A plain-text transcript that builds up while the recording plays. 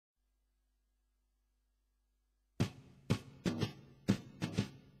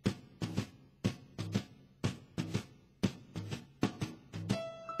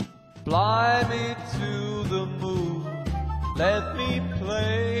Fly me to the moon, let me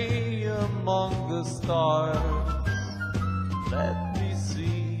play among the stars. Let me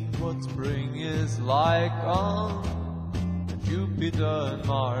see what spring is like on Jupiter and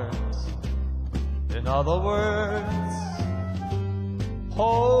Mars. In other words,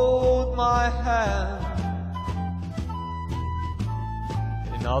 hold my hand.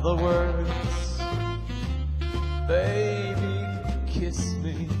 In other words, baby, kiss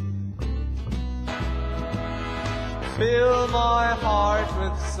me. Fill my heart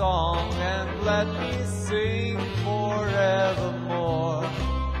with song and let me sing forevermore.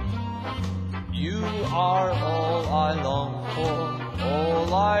 You are all I long for,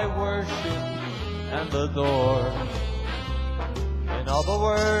 all I worship and adore. In other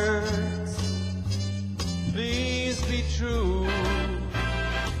words, please be true.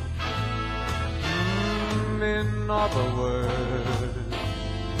 In other words,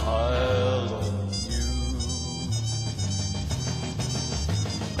 I love you.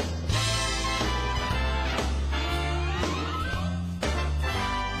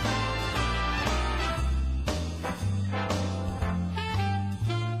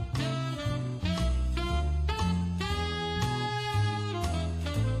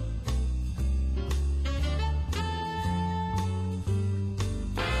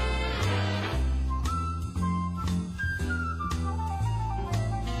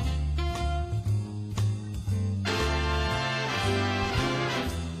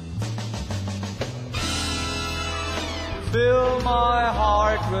 Fill my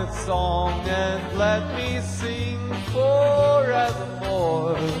heart with song and let me sing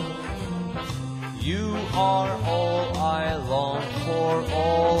forevermore. You are all I long for,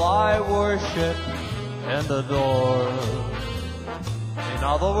 all I worship and adore. In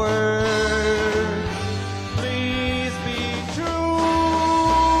other words,